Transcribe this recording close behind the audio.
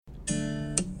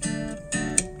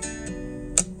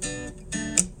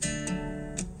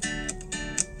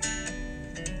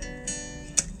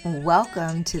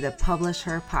Welcome to the Publish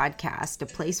Her podcast, a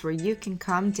place where you can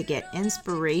come to get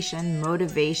inspiration,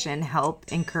 motivation, help,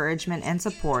 encouragement, and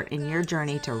support in your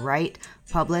journey to write,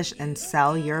 publish, and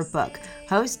sell your book.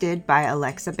 Hosted by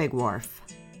Alexa Bigwharf.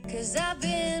 'Cause I've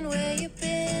been where you've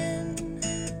been,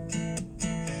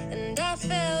 and I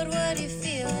felt what you're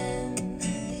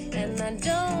feeling, and I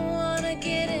don't want to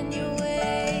get in your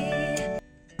way.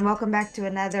 Welcome back to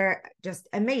another just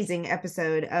amazing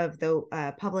episode of the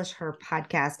Publish Her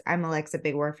podcast. I'm Alexa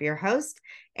Bigwharf, your host,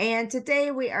 and today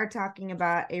we are talking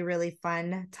about a really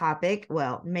fun topic.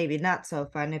 Well, maybe not so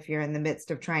fun if you're in the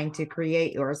midst of trying to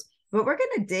create yours, but we're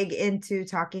going to dig into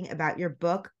talking about your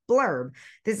book, Blurb.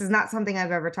 This is not something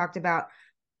I've ever talked about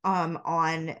on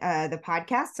the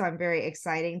podcast, so I'm very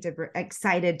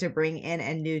excited to bring in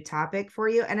a new topic for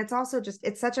you. And it's also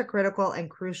it's such a critical and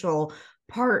crucial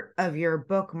part of your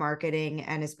book marketing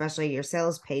and especially your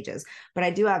sales pages. But I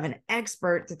do have an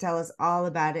expert to tell us all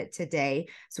about it today.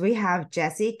 So we have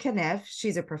Jessie Cunniffe.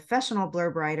 She's a professional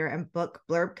blurb writer and book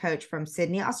blurb coach from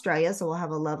Sydney, Australia. So we'll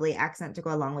have a lovely accent to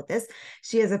go along with this.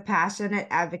 She is a passionate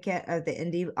advocate of the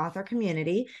indie author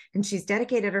community, and she's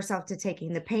dedicated herself to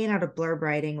taking the pain out of blurb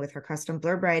writing with her custom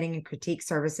blurb writing and critique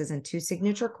services and 2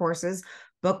 signature courses,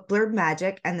 Book Blurb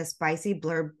Magic and the Spicy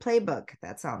Blurb Playbook.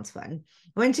 That sounds fun.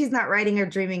 When she's not writing or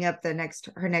dreaming up her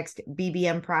next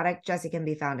BBM product, Jessie can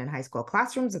be found in high school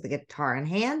classrooms with a guitar in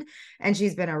hand, and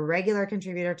she's been a regular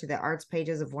contributor to the arts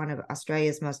pages of one of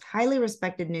Australia's most highly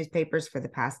respected newspapers for the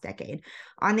past decade.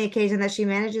 On the occasion that she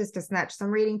manages to snatch some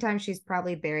reading time, she's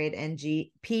probably buried in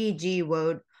P.G.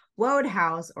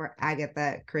 Wodehouse or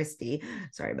Agatha Christie.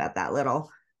 Sorry about that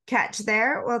little catch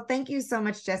there. Well, thank you so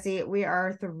much, Jessie. We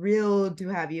are thrilled to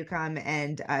have you come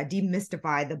and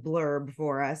demystify the blurb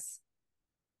for us.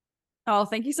 Oh,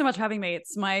 thank you so much for having me.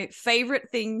 It's my favorite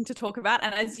thing to talk about.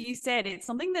 And as you said, it's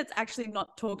something that's actually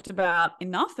not talked about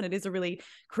enough. And it is a really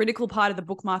critical part of the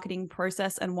book marketing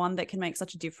process and one that can make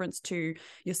such a difference to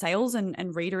your sales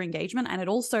and reader engagement. And it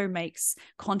also makes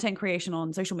content creation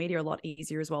on social media a lot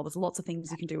easier as well. There's lots of things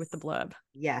you can do with the blurb.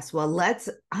 Yes. Well,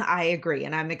 I agree.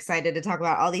 And I'm excited to talk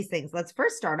about all these things. Let's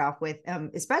first start off with,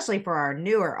 especially for our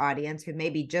newer audience who may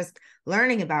be just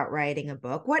learning about writing a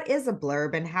book, what is a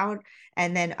blurb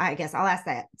and then I guess I'll ask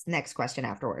that next question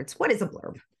afterwards. What is a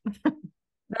blurb?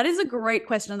 That is a great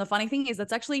question. And the funny thing is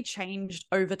that's actually changed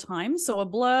over time. So a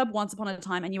blurb once upon a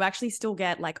time, and you actually still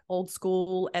get like old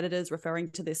school editors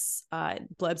referring to this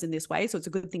blurbs in this way. So it's a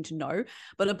good thing to know.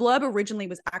 But a blurb originally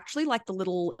was actually like the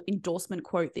little endorsement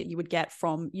quote that you would get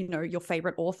from, your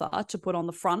favorite author to put on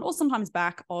the front or sometimes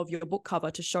back of your book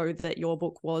cover to show that your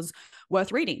book was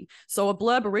worth reading. So a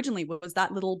blurb originally was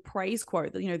that little praise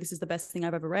quote that, this is the best thing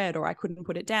I've ever read, or I couldn't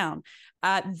put it down.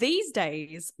 These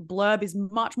days, blurb is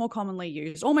much more commonly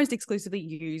used, almost exclusively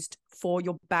used for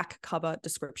your back cover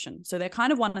description. So they're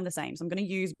kind of one and the same. So I'm going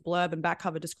to use blurb and back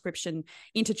cover description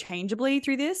interchangeably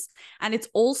through this. And it's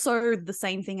also the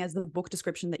same thing as the book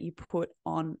description that you put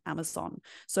on Amazon.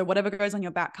 So whatever goes on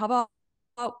your back cover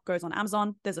goes on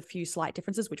Amazon. There's a few slight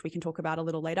differences, which we can talk about a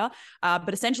little later.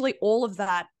 But essentially all of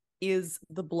that is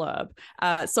the blurb.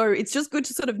 So it's just good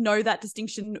to sort of know that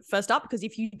distinction first up, because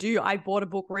if you do, I bought a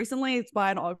book recently, it's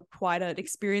by quite an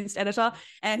experienced editor,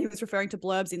 and he was referring to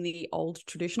blurbs in the old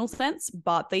traditional sense,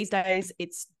 but these days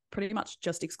it's pretty much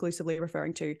just exclusively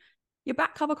referring to your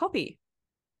back cover copy.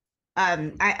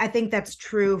 I think that's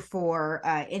true for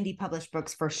indie published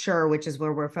books for sure, which is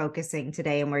where we're focusing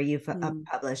today and where you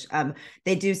publish.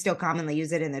 They do still commonly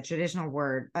use it in the traditional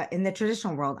world.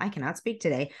 I cannot speak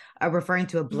today, referring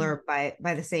to a blurb by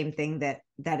the same thing that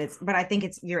it's. But I think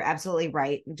you're absolutely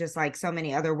right. Just like so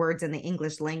many other words in the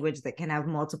English language that can have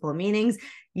multiple meanings,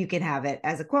 you can have it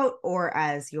as a quote or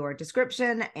as your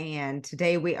description. And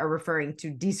today we are referring to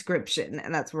description,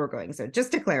 and that's where we're going. So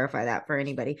just to clarify that for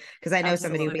anybody, because I know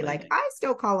somebody will be like, I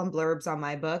still call them blurbs on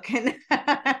my book. And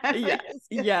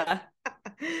yeah.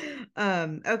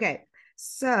 Okay.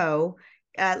 So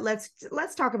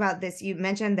let's talk about this. You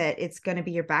mentioned that it's going to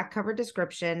be your back cover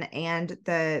description and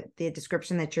the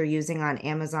description that you're using on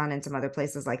Amazon and some other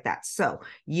places like that. So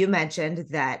you mentioned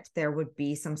that there would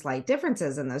be some slight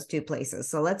differences in those 2 places.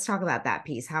 So let's talk about that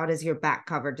piece. How does your back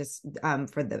cover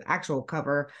for the actual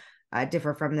cover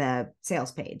differ from the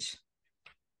sales page?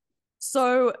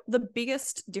 So the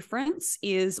biggest difference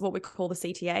is what we call the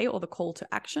CTA, or the call to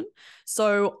action.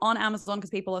 So on Amazon,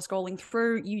 because people are scrolling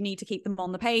through, you need to keep them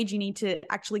on the page. You need to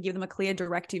actually give them a clear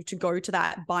directive to go to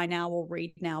that buy now or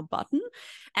read now button.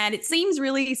 And it seems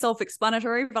really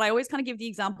self-explanatory, but I always kind of give the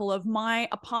example of my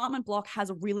apartment block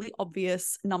has a really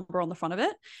obvious number on the front of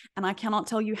it. And I cannot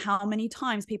tell you how many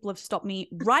times people have stopped me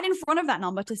right in front of that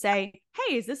number to say,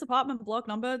 hey, is this apartment block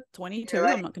number 22? You're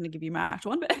like, I'm not going to give you my actual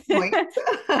one, but point.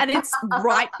 and it's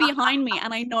right behind me.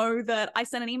 And I know that I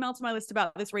sent an email to my list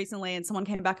about this recently, and someone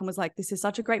came back and was like, this is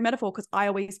such a great metaphor, because I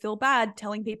always feel bad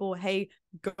telling people, hey,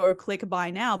 go click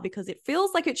buy now, because it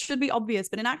feels like it should be obvious.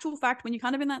 But in actual fact, when you're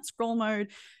kind of in that scroll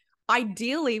mode,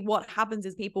 ideally what happens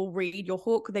is people read your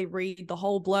hook, they read the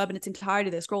whole blurb in its entirety,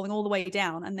 they're scrolling all the way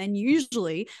down, and then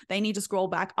usually they need to scroll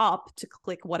back up to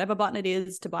click whatever button it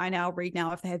is to buy now, read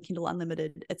now if they have Kindle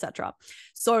Unlimited, etc.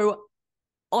 So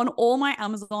on all my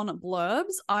Amazon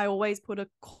blurbs, I always put a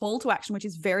call to action, which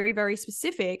is very, very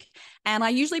specific. And I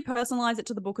usually personalize it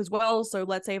to the book as well. So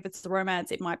let's say if it's the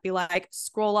romance, it might be like,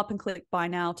 scroll up and click buy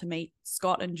now to meet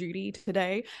Scott and Judy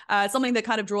today. Something that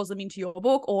kind of draws them into your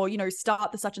book, or,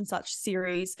 start the such and such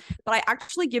series. But I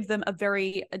actually give them a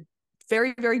very,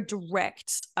 very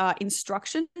direct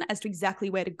instruction as to exactly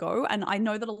where to go. And I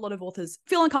know that a lot of authors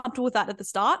feel uncomfortable with that at the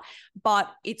start,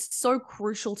 but it's so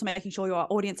crucial to making sure your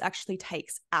audience actually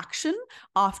takes action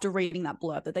after reading that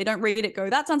blurb, that they don't read it, go,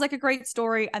 that sounds like a great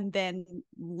story, and then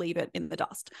leave it in the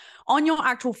dust. On your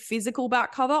actual physical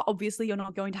back cover, obviously you're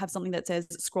not going to have something that says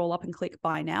scroll up and click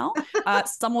buy now.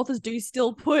 Some authors do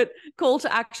still put call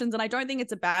to actions, and I don't think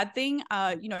it's a bad thing,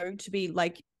 to be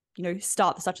like,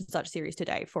 start the such and such series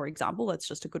today, for example. That's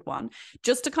just a good one,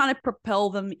 just to kind of propel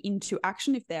them into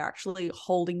action if they're actually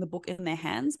holding the book in their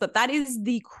hands. But that is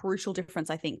the crucial difference,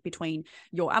 I think, between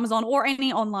your Amazon or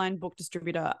any online book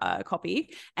distributor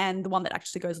copy and the one that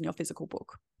actually goes in your physical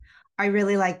book. I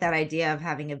really like that idea of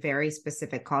having a very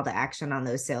specific call to action on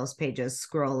those sales pages.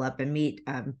 Scroll up and meet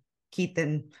Keith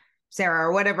and Sarah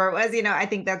or whatever it was. I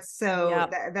think that's so,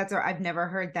 yep. I've never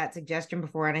heard that suggestion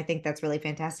before. And I think that's really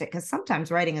fantastic, because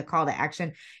sometimes writing a call to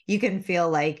action, you can feel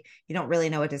like you don't really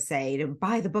know what to say. To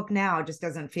buy the book now just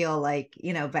doesn't feel like,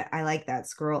 but I like that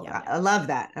scroll. Yeah. I love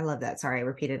that. I love that. Sorry, I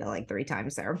repeated it like 3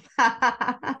 times there.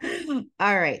 All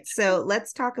right. So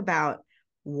let's talk about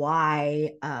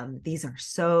why these are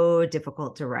so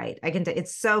difficult to write.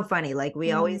 It's so funny. Like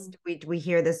we always, we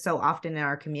hear this so often in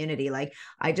our community. Like,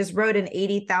 I just wrote an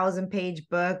 80,000 page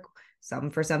book.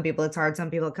 For some people it's hard,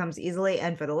 some people it comes easily.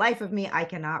 And for the life of me, I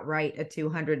cannot write a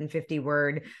 250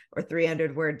 word or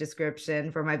 300 word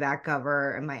description for my back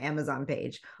cover and my Amazon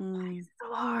page. Why is it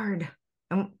so hard?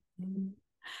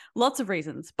 Lots of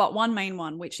reasons, but one main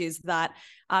one, which is that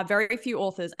very few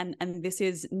authors, and this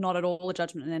is not at all a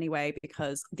judgment in any way,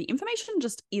 because the information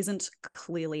just isn't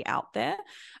clearly out there.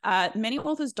 Many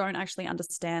authors don't actually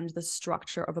understand the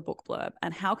structure of a book blurb,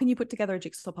 and how can you put together a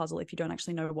jigsaw puzzle if you don't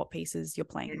actually know what pieces you're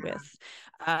playing with?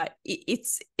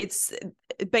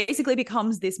 It basically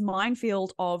becomes this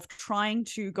minefield of trying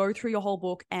to go through your whole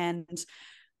book and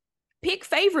pick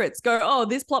favorites, go, oh,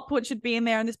 this plot point should be in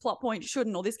there and this plot point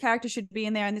shouldn't, or this character should be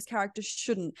in there and this character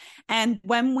shouldn't. And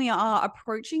when we are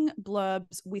approaching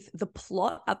blurbs with the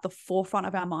plot at the forefront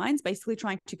of our minds, basically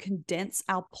trying to condense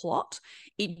our plot,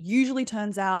 it usually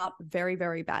turns out very,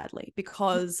 very badly,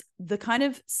 because the kind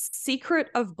of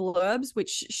secret of blurbs,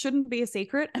 which shouldn't be a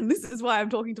secret, and this is why I'm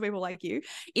talking to people like you,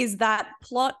 is that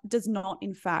plot does not,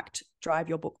 in fact, drive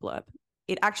your book blurb.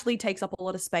 It actually takes up a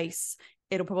lot of space.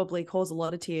 It'll probably cause a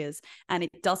lot of tears, and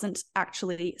it doesn't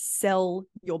actually sell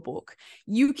your book.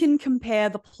 You can compare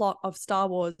the plot of Star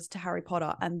Wars to Harry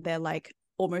Potter, and they're like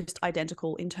almost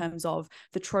identical in terms of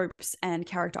the tropes and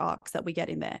character arcs that we get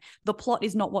in there. The plot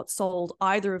is not what sold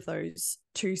either of those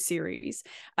 2 series.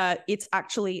 It's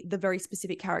actually the very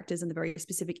specific characters and the very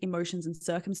specific emotions and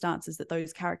circumstances that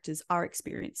those characters are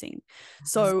experiencing.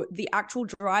 So the actual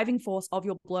driving force of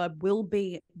your blurb will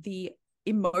be the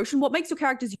emotion, what makes your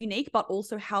characters unique, but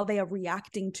also how they are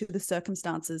reacting to the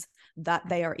circumstances that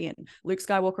they are in. Luke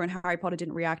Skywalker and Harry Potter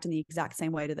didn't react in the exact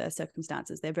same way to their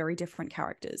circumstances. They're very different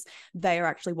characters. They are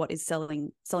actually what is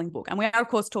selling the book. And we are, of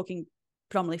course, talking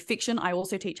predominantly fiction. I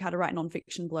also teach how to write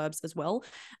nonfiction blurbs as well.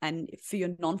 And for your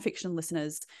nonfiction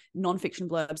listeners, nonfiction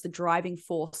blurbs, the driving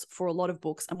force for a lot of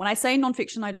books. And when I say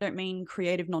nonfiction, I don't mean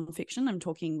creative nonfiction. I'm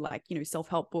talking like,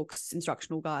 self-help books,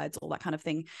 instructional guides, all that kind of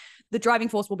thing. The driving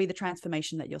force will be the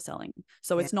transformation that you're selling.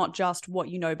 So it's not just what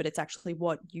you know, but it's actually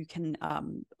what you can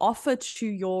offer to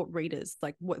your readers.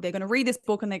 Like, what they're going to read this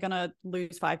book and they're going to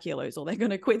lose 5 kilos, or they're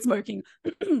going to quit smoking,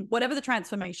 whatever the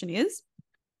transformation is.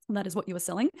 And that is what you were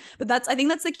selling. But I think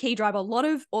that's the key driver. A lot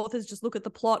of authors just look at the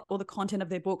plot or the content of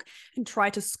their book and try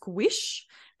to squish.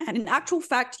 And in actual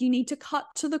fact, you need to cut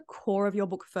to the core of your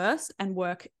book first and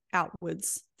work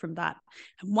outwards from that.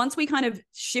 And once we kind of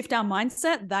shift our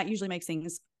mindset, that usually makes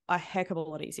things a heck of a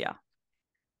lot easier.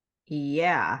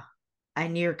 Yeah.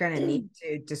 And you're going to need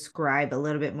to describe a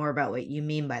little bit more about what you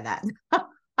mean by that.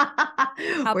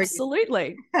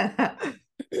 Absolutely.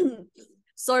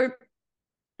 So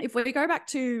if we go back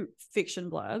to fiction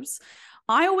blurbs,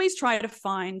 I always try to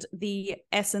find the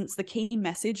essence, the key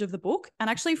message of the book, and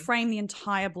actually frame the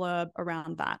entire blurb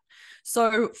around that.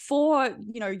 So for,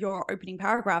 your opening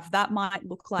paragraph, that might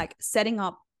look like setting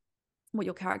up what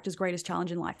your character's greatest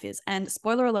challenge in life is. And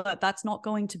spoiler alert, that's not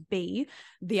going to be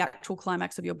the actual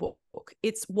climax of your book.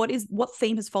 It's what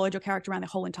theme has followed your character around their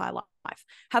whole entire life.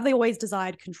 Have they always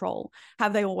desired control?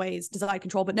 Have they always desired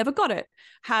control but never got it?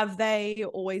 Have they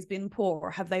always been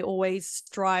poor? Have they always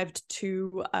strived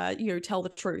to tell the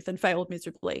truth and failed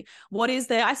miserably? What is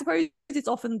their, I suppose it's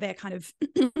often their kind of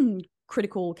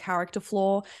critical character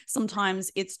flaw.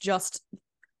 Sometimes it's just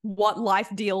what life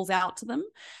deals out to them.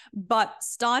 But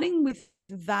starting with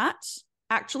that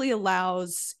actually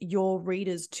allows your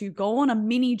readers to go on a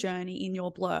mini journey in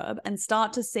your blurb and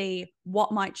start to see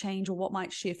what might change or what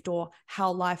might shift or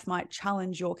how life might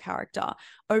challenge your character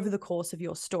over the course of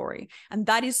your story. And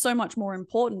that is so much more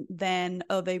important than,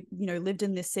 they lived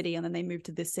in this city and then they moved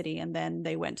to this city and then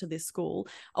they went to this school.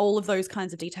 All of those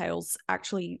kinds of details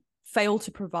actually fail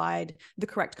to provide the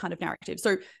correct kind of narrative.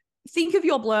 So think of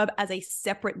your blurb as a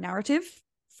separate narrative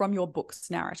from your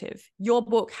book's narrative. Your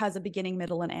book has a beginning,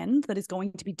 middle, and end that is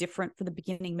going to be different for the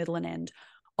beginning, middle, and end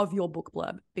of your book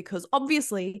blurb, because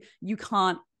obviously you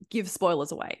can't give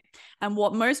spoilers away. And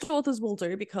what most authors will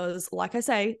do, because like I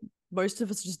say, most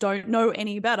of us just don't know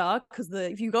any better, because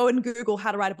if you go and Google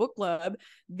how to write a book blurb,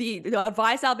 the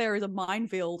advice out there is a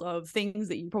minefield of things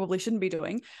that you probably shouldn't be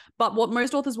doing. But what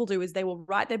most authors will do is they will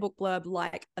write their book blurb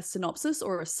like a synopsis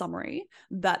or a summary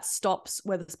that stops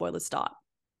where the spoilers start.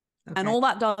 Okay. And all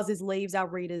that does is leaves our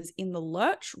readers in the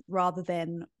lurch rather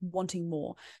than wanting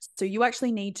more. So you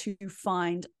actually need to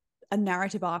find a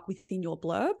narrative arc within your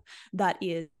blurb that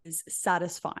is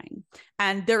satisfying.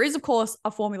 And there is, of course,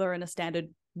 a formula and a standard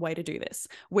way to do this,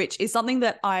 which is something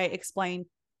that I explain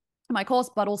in my course,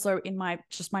 but also in my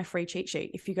free cheat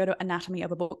sheet. If you go to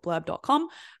anatomyofabookblurb.com,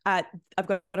 I've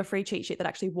got a free cheat sheet that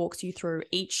actually walks you through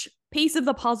each piece of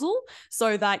the puzzle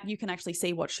so that you can actually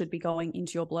see what should be going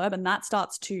into your blurb. And that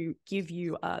starts to give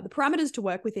you the parameters to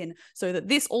work within so that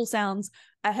this all sounds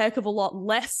a heck of a lot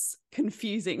less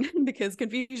confusing, because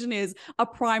confusion is a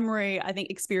primary, I think,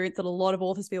 experience that a lot of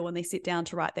authors feel when they sit down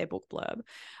to write their book blurb.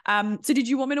 So did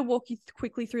you want me to walk you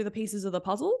quickly through the pieces of the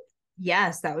puzzle?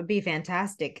 Yes, that would be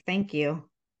fantastic. Thank you.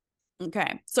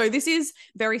 Okay, so this is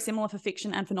very similar for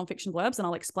fiction and for nonfiction blurbs, and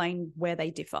I'll explain where they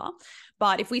differ.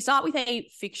 But if we start with a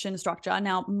fiction structure,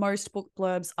 now most book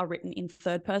blurbs are written in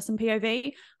third-person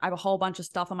POV. I have a whole bunch of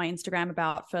stuff on my Instagram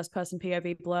about first-person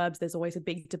POV blurbs. There's always a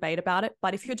big debate about it.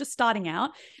 But if you're just starting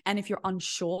out and if you're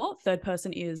unsure,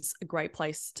 third-person is a great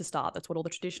place to start. That's what all the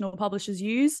traditional publishers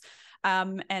use.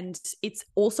 And it's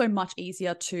also much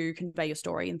easier to convey your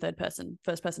story in third person.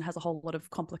 First person has a whole lot of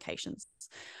complications.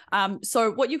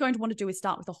 So what you're going to want to do is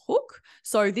start with a hook.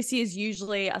 So this is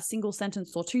usually a single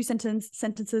sentence or two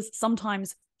sentences,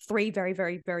 sometimes three very,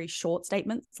 very, very short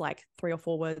statements, like 3 or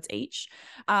 4 words each.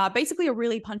 Basically a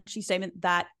really punchy statement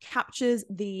that captures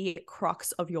the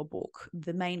crux of your book,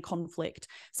 the main conflict.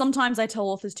 Sometimes I tell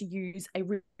authors to use a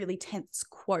really tense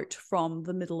quote from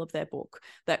the middle of their book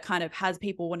that kind of has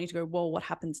people wanting to go, well, what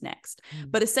happens next?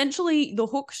 But essentially the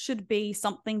hook should be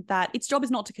something that its job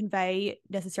is not to convey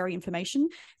necessary information.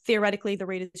 Theoretically, the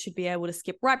readers should be able to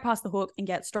skip right past the hook and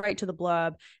get straight to the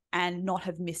blurb and not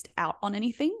have missed out on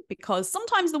anything, because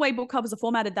sometimes the way book covers are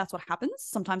formatted, that's what happens.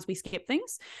 Sometimes we skip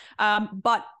things.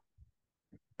 But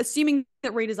assuming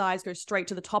that readers' eyes go straight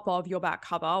to the top of your back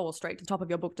cover or straight to the top of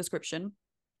your book description,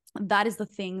 that is the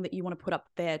thing that you want to put up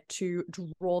there to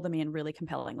draw them in really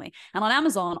compellingly. And on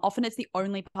Amazon, often it's the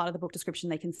only part of the book description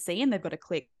they can see, and they've got to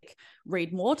click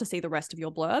read more to see the rest of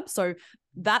your blurb. So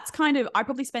that's kind of, I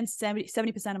probably spend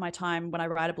 70% of my time when I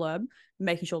write a blurb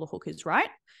making sure the hook is right.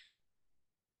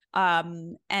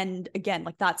 And again,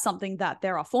 like that's something that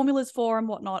there are formulas for and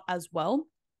whatnot as well.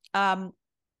 And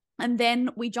then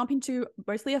we jump into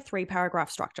mostly a 3-paragraph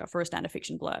structure for a standard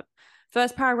fiction blurb.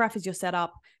 First paragraph is your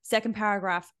setup. Second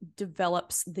paragraph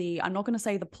develops I'm not going to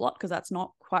say the plot because that's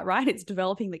not quite right. It's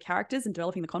developing the characters and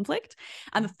developing the conflict.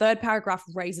 And the third paragraph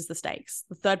raises the stakes.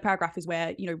 The third paragraph is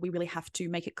where, we really have to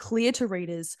make it clear to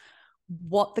readers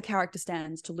what the character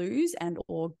stands to lose and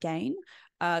or gain,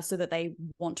 so that they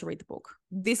want to read the book.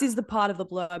 This is the part of the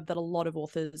blurb that a lot of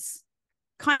authors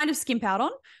kind of skimp out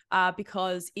on,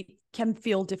 because it can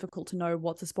feel difficult to know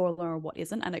what's a spoiler and what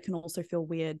isn't. And it can also feel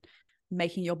weird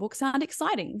making your book sound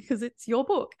exciting because it's your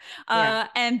book.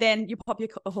 And then you pop your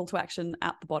call to action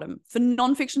at the bottom. For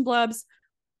nonfiction blurbs,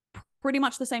 pretty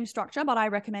much the same structure, but I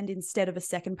recommend instead of a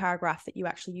second paragraph that you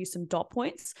actually use some dot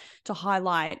points to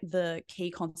highlight the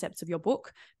key concepts of your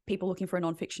book. People looking for a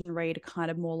nonfiction read are kind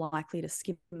of more likely to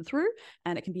skim through,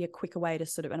 and it can be a quicker way to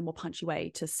sort of, and a more punchy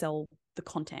way to sell the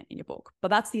content in your book. But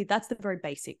that's the very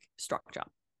basic structure.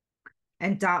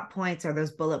 And dot points are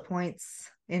those bullet points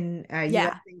in Yeah.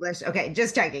 US English? Okay,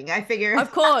 just checking. I figure.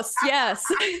 Of course, yes.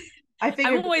 I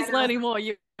figured. I'm always learning more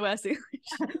US English.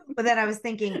 But then I was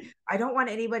thinking, I don't want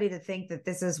anybody to think that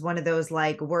this is one of those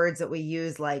like words that we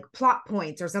use like plot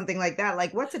points or something like that.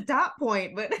 Like, what's a dot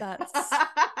point? But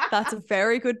that's a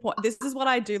very good point. This is what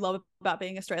I do love about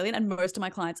being Australian, and most of my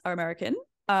clients are American.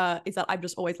 Is that I'm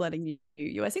just always learning new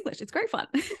US English. It's great fun.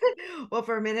 Well,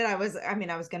 for a minute, I was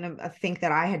going to think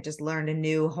that I had just learned a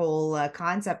new whole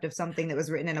concept of something that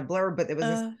was written in a blurb, but there was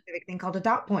a specific thing called a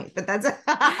dot point. But that's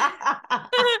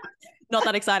not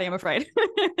that exciting, I'm afraid.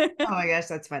 Oh my gosh,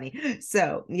 that's funny.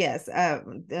 So yes,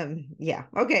 yeah.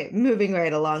 Okay, moving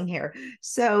right along here.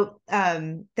 So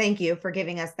thank you for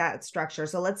giving us that structure.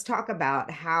 So let's talk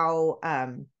about how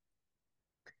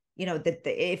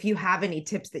if you have any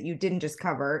tips that you didn't just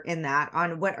cover in that,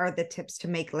 on what are the tips to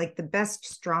make like the best,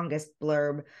 strongest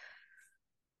blurb.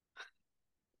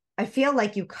 I feel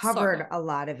like you covered a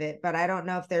lot of it, but I don't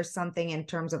know if there's something in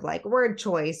terms of like word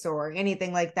choice or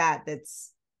anything like that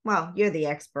that's, well, you're the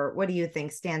expert. What do you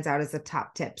think stands out as the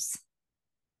top tips?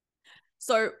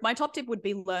 So my top tip would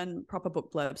be learn proper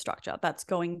book blurb structure. That's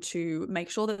going to make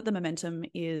sure that the momentum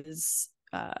is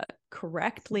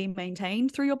correctly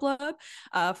maintained through your blurb,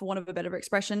 for want of a better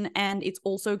expression. And it's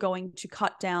also going to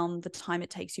cut down the time it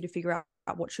takes you to figure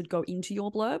out what should go into your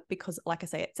blurb, because like I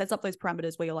say, it sets up those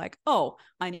parameters where you're like, oh,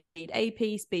 I need A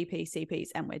piece, B piece, C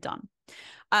piece, and we're done.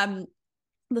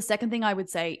 The second thing I would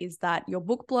say is that your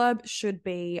book blurb should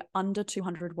be under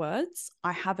 200 words.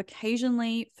 I have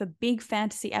occasionally, for big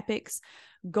fantasy epics,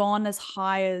 gone as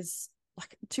high as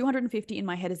like 250 in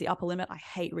my head is the upper limit. I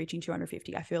hate reaching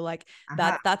 250. I feel like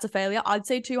that's a failure. I'd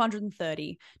say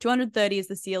 230. 230 is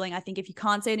the ceiling. I think if you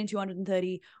can't say it in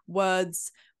 230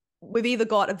 words, we've either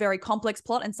got a very complex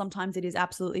plot, and sometimes it is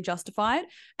absolutely justified,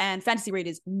 and fantasy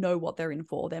readers know what they're in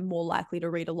for. They're more likely to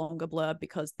read a longer blurb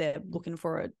because they're looking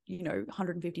for a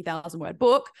 150,000 word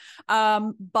book.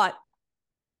 But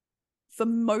for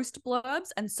most blurbs,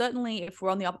 and certainly if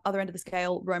we're on the other end of the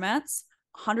scale, romance,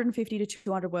 150 to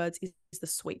 200 words is the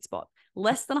sweet spot.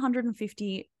 Less than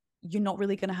 150, you're not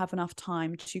really going to have enough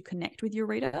time to connect with your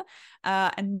reader.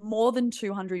 And more than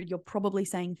 200, you're probably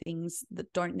saying things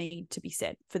that don't need to be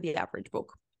said for the average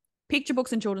book. Picture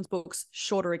books and children's books,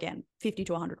 shorter again, 50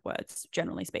 to 100 words,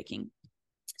 generally speaking.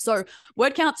 So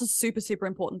word count's a super, super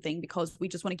important thing, because we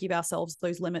just want to give ourselves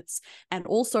those limits and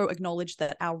also acknowledge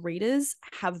that our readers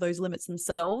have those limits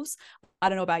themselves. I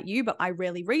don't know about you, but I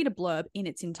rarely read a blurb in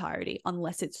its entirety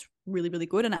unless it's really, really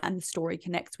good and the story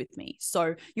connects with me.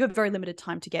 So you have very limited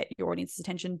time to get your audience's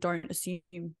attention. Don't assume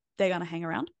they're going to hang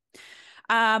around.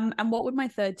 And what would my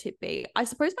third tip be? I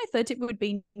suppose my third tip would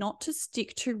be not to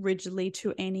stick too rigidly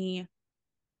to any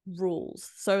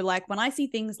rules. So like when I see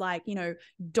things like,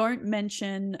 don't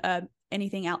mention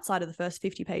anything outside of the first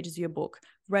 50 pages of your book,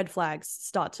 alarms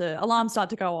start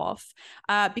to go off,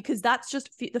 because that's just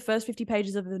the first 50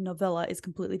 pages of a novella is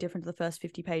completely different to the first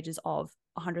 50 pages of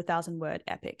 100,000 word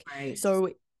epic. Right.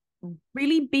 So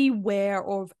really beware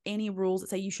of any rules that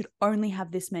say you should only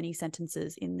have this many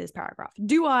sentences in this paragraph.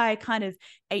 Do I kind of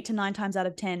 8 to 9 times out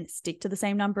of 10 stick to the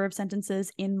same number of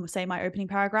sentences in, say, my opening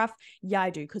paragraph? Yeah,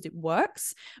 I do, because it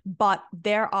works. But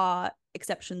there are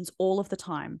exceptions all of the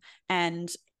time.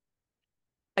 And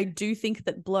I do think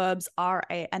that blurbs are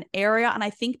an area, and I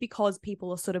think because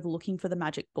people are sort of looking for the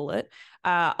magic bullet,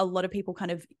 a lot of people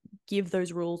kind of give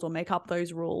those rules or make up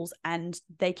those rules, and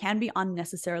they can be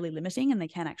unnecessarily limiting, and they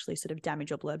can actually sort of damage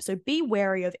your blurb. So be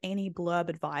wary of any blurb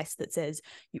advice that says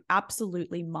you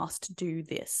absolutely must do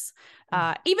this.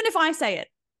 Even if I say it,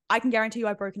 I can guarantee you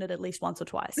I've broken it at least once or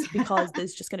twice, because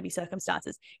there's just going to be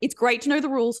circumstances. It's great to know the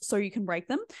rules so you can break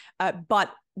them,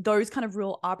 but those kind of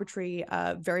real arbitrary,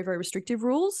 very, very restrictive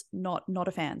rules, not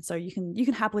a fan. So you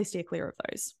can happily steer clear of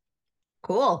those.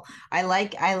 Cool. I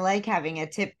like having a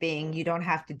tip being you don't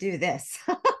have to do this.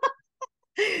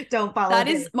 Don't follow that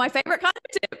this. Is my favorite kind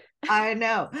of tip. I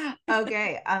know.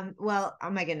 Okay. Well, oh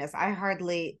my goodness. I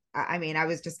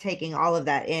was just taking all of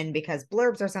that in, because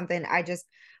blurbs are something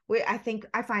I think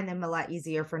I find them a lot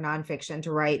easier for nonfiction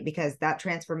to write, because that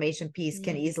transformation piece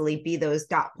can easily be those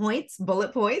dot points,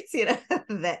 bullet points,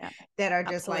 that are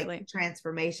just like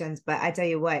transformations. But I tell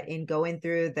you what, in going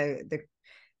through the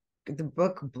the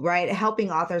book, right?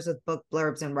 Helping authors with book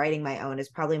blurbs and writing my own is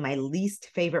probably my least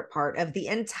favorite part of the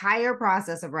entire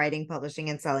process of writing, publishing,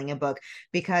 and selling a book,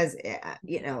 because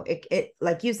it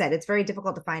like you said, it's very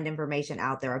difficult to find information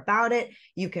out there about it.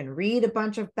 You can read a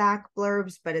bunch of back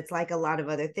blurbs, but it's like a lot of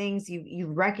other things. You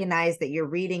recognize that you're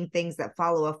reading things that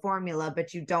follow a formula,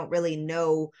 but you don't really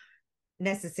know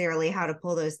necessarily how to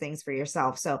pull those things for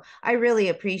yourself. So I really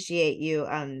appreciate you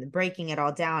breaking it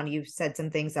all down. You've said some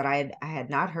things that I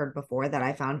had not heard before that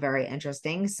I found very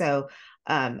interesting. So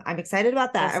I'm excited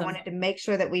about that. Awesome. I wanted to make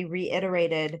sure that we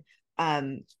reiterated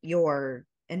your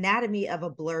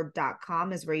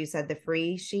anatomyofAblurb.com is where you said the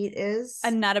free sheet is.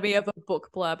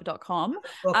 AnatomyofAbookblurb.com.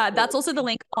 That's also the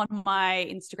link on my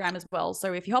Instagram as well.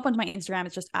 So if you hop onto my Instagram,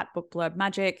 it's just at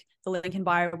bookblurbmagic. The link in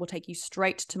bio will take you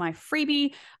straight to my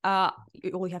freebie. All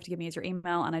you have to give me is your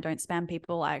email, and I don't spam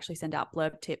people. I actually send out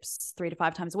blurb tips 3 to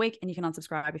 5 times a week, and you can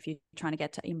unsubscribe if you're trying to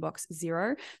get to inbox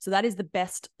 0. So that is the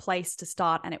best place to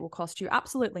start, and it will cost you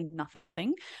absolutely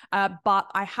nothing.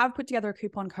 But I have put together a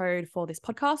coupon code for this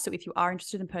podcast. So if you are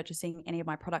interested in purchasing any of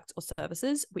my products or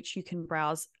services, which you can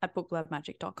browse at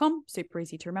bookblurbmagic.com, super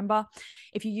easy to remember.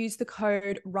 If you use the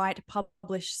code Write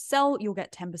Publish Sell, you'll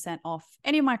get 10% off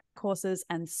any of my courses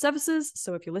and services.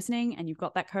 So if you're listening and you've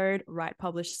got that code Write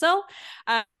Publish Sell,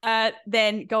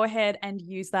 then go ahead and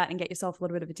use that and get yourself a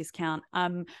little bit of a discount.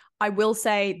 I will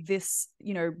say this,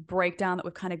 breakdown that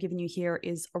we've kind of given you here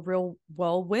is a real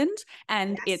whirlwind,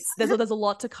 and Yes. there's a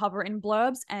lot to cover in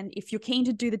blurbs. And if you're keen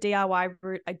to do the DIY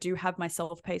route, I do have my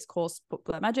self-paced course, Book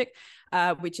Blurb Magic,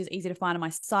 which is easy to find on my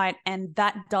site, and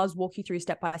that does walk you through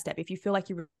step by step. If you feel like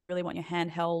you really want your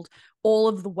hand held all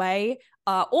of the way,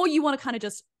 or you want to kind of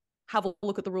just have a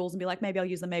look at the rules and be like, maybe I'll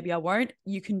use them, maybe I won't.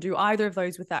 You can do either of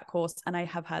those with that course. And I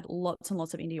have had lots and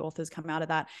lots of indie authors come out of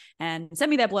that and send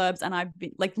me their blurbs, and I've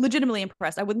been like legitimately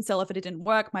impressed. I wouldn't sell if it didn't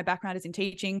work. My background is in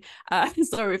teaching.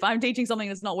 So if I'm teaching something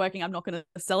that's not working, I'm not going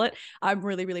to sell it. I'm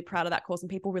really, really proud of that course, and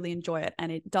people really enjoy it. And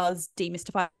it does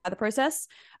demystify the process.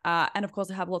 And of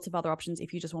course, I have lots of other options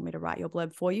if you just want me to write your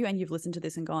blurb for you and you've listened to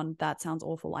this and gone, that sounds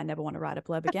awful, I never want to write a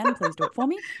blurb again, please do it for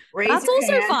me. That's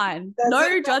also hand. Fine. That's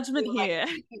no judgment here.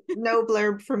 No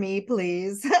blurb for me,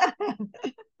 please.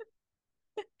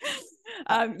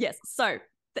 Yes, so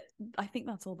I think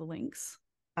that's all the links.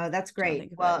 Oh, that's great.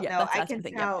 Well, no, I can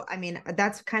tell. I mean,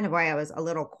 that's kind of why I was a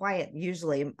little quiet.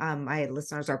 Usually my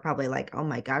listeners are probably like, oh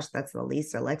my gosh, that's the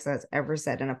least Alexa has ever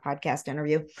said in a podcast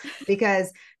interview,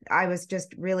 because I was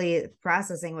just really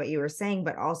processing what you were saying,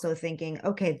 but also thinking,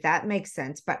 okay, that makes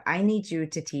sense, but I need you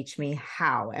to teach me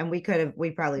how. And we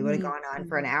probably would have gone on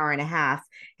for an hour and a half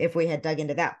if we had dug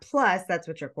into that. Plus, that's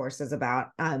what your course is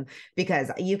about,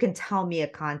 because you can tell me a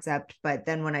concept, but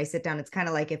then when I sit down, it's kind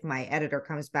of like if my editor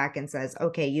comes back and says,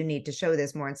 okay, you need to show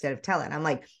this more instead of tell it. I'm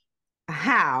like,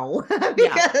 how?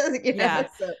 Because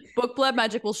so. Book Blurb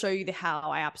Magic will show you the how.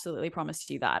 I absolutely promised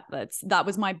you that. That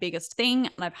was my biggest thing.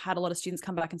 And I've had a lot of students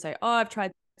come back and say, oh, I've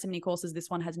tried so many courses, this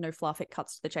one has no fluff, it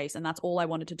cuts to the chase, and that's all I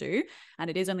wanted to do. And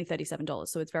it is only $37,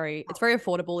 so it's very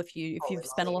affordable if you've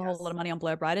spent a whole lot of money on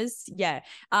blurb writers.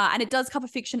 And it does cover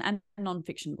fiction and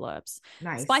non-fiction blurbs.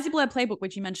 Nice. Spicy Blurb Playbook,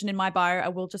 which you mentioned in my bio, I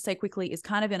will just say quickly, is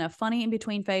kind of in a funny in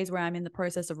between phase where I'm in the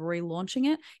process of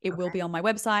relaunching it. It will be on my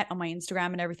website, on my Instagram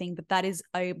and everything, but that is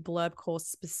a blurb course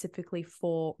specifically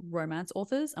for romance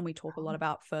authors, and we talk a lot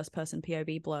about first person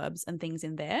POV blurbs and things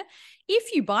in there.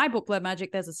 If you buy Book Blurb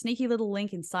Magic, there's a sneaky little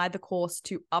link inside the course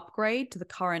to upgrade to the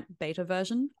current beta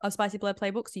version of Spicy Blurb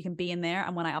Playbook, so you can be in there,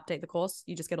 and when I update the course,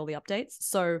 you just get all the updates.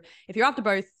 So if you're after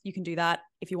both, you can do that.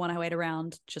 If you want to wait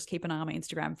around, just keep an eye on my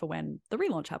Instagram for when the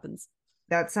relaunch happens.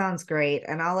 That sounds great.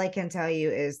 And all I can tell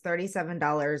you is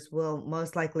 $37 will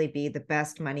most likely be the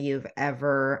best money you've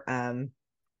ever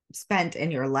spent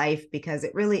in your life, because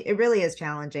it really is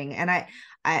challenging. And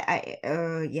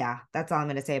yeah, that's all I'm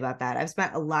going to say about that. I've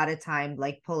spent a lot of time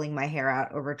like pulling my hair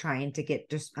out over trying to get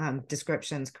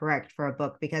descriptions correct for a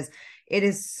book, because it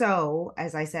is so,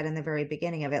 as I said in the very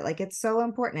beginning of it, like it's so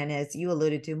important. And as you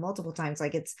alluded to multiple times,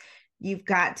 like you've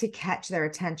got to catch their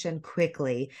attention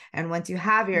quickly. And once you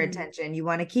have your attention, you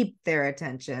want to keep their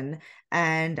attention.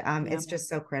 And it's just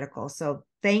so critical. So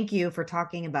thank you for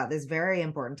talking about this very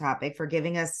important topic, for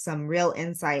giving us some real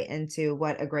insight into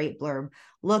what a great blurb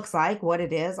looks like, what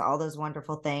it is, all those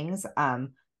wonderful things.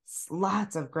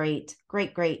 Lots of great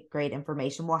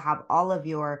information. We'll have all of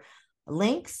your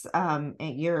links,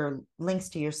 your links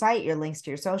to your site, your links to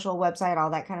your social website,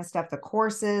 all that kind of stuff, the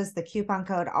courses, the coupon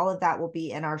code, all of that will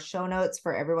be in our show notes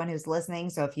for everyone who's listening.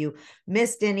 So if you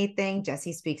missed anything,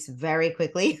 Jessie speaks very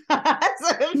quickly. So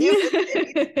if you missed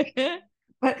anything,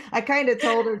 But I kind of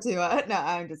told her to. No,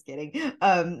 I'm just kidding.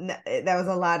 That was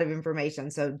a lot of information,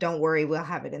 so don't worry. We'll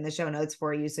have it in the show notes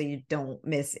for you, so you don't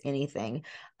miss anything.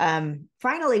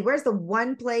 Finally, where's the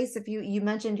one place? If you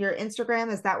mentioned your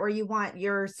Instagram, is that where you want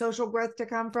your social growth to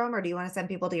come from, or do you want to send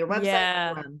people to your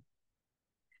website?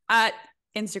 Yeah.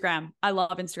 Instagram. I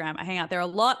love Instagram. I hang out there a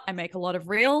lot. I make a lot of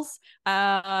reels.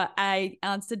 I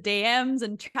answer DMs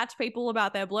and chat to people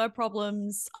about their blur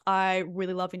problems. I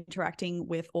really love interacting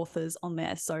with authors on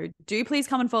there. So do please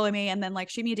come and follow me, and then like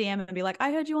shoot me a DM and be like,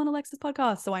 I heard you on Alexa's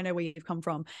podcast, so I know where you've come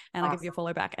from, and I'll give you a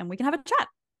follow back and we can have a chat.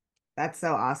 That's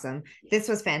so awesome. This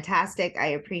was fantastic. I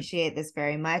appreciate this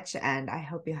very much. And I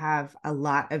hope you have a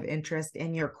lot of interest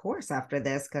in your course after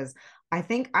this, because I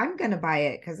think I'm going to buy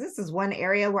it, because this is one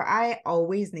area where I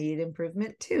always need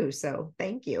improvement too. So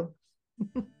thank you.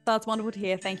 That's wonderful to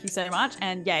hear. Thank you so much.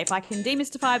 And yeah, if I can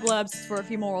demystify blurbs for a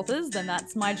few more authors, then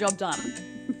that's my job done.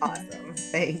 Awesome.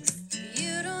 Thanks.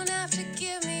 You don't have to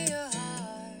give me your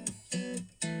heart.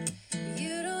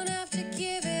 You don't have to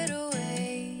give it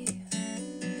away.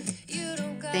 You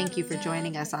don't got Thank you for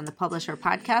joining us on the Publish Her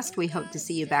podcast. We hope to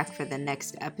see you back for the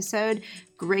next episode.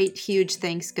 Great, huge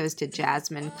thanks goes to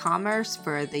Jasmine Commerce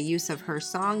for the use of her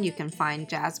song. You can find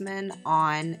Jasmine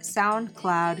on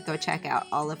SoundCloud. Go check out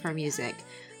all of her music.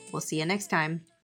 We'll see you next time.